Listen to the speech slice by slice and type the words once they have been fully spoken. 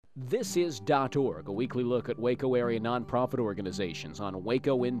This is .org, a weekly look at Waco area nonprofit organizations on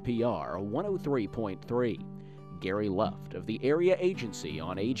Waco NPR 103.3. Gary Luft of the Area Agency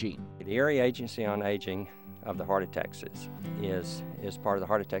on Aging. The Area Agency on Aging of the Heart of Texas is part of the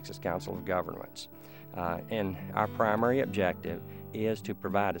Heart of Texas Council of Governments. And our primary objective is to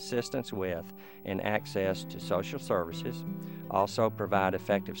provide assistance with and access to social services, also provide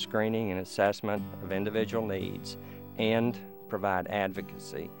effective screening and assessment of individual needs, and provide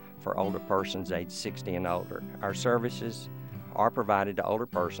advocacy for older persons aged 60 and older. Our services are provided to older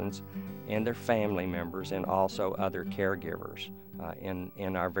persons and their family members and also other caregivers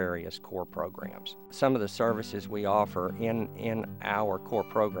in our various core programs. Some of the services we offer in our core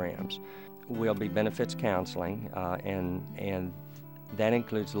programs will be benefits counseling, and that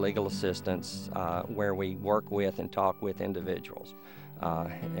includes legal assistance where we work with and talk with individuals.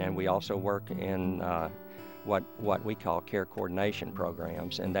 And we also work in what we call care coordination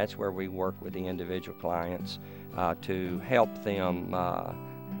programs, and that's where we work with the individual clients to help them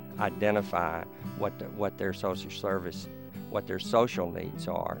identify what their social needs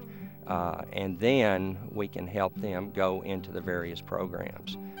are, and then we can help them go into the various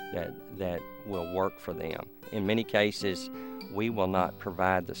programs that will work for them. In many cases, we will not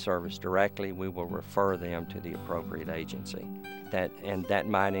provide the service directly. We will refer them to the appropriate agency. That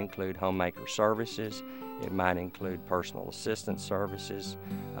might include homemaker services. It might include personal assistance services.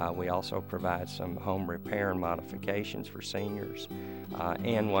 We also provide some home repair and modifications for seniors.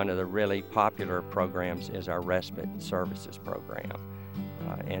 And one of the really popular programs is our respite services program.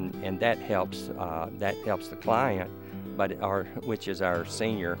 And that helps the client, which is our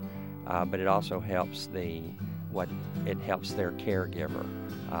senior, but it also helps helps their caregiver.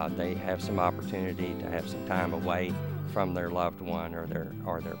 They have some opportunity to have some time away from their loved one or their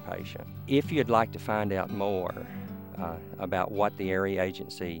patient. If you'd like to find out more about what the Area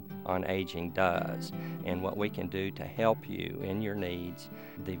Agency on Aging does and what we can do to help you in your needs,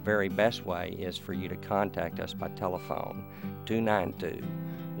 the very best way is for you to contact us by telephone,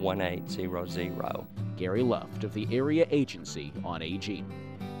 292-1800. Gary Luft of the Area Agency on Aging.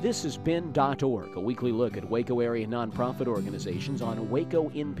 This has been .org, a weekly look at Waco area nonprofit organizations on Waco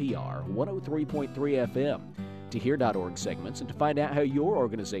NPR 103.3 FM. To hear .org segments and to find out how your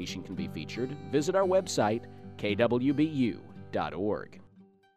organization can be featured, visit our website, kwbu.org.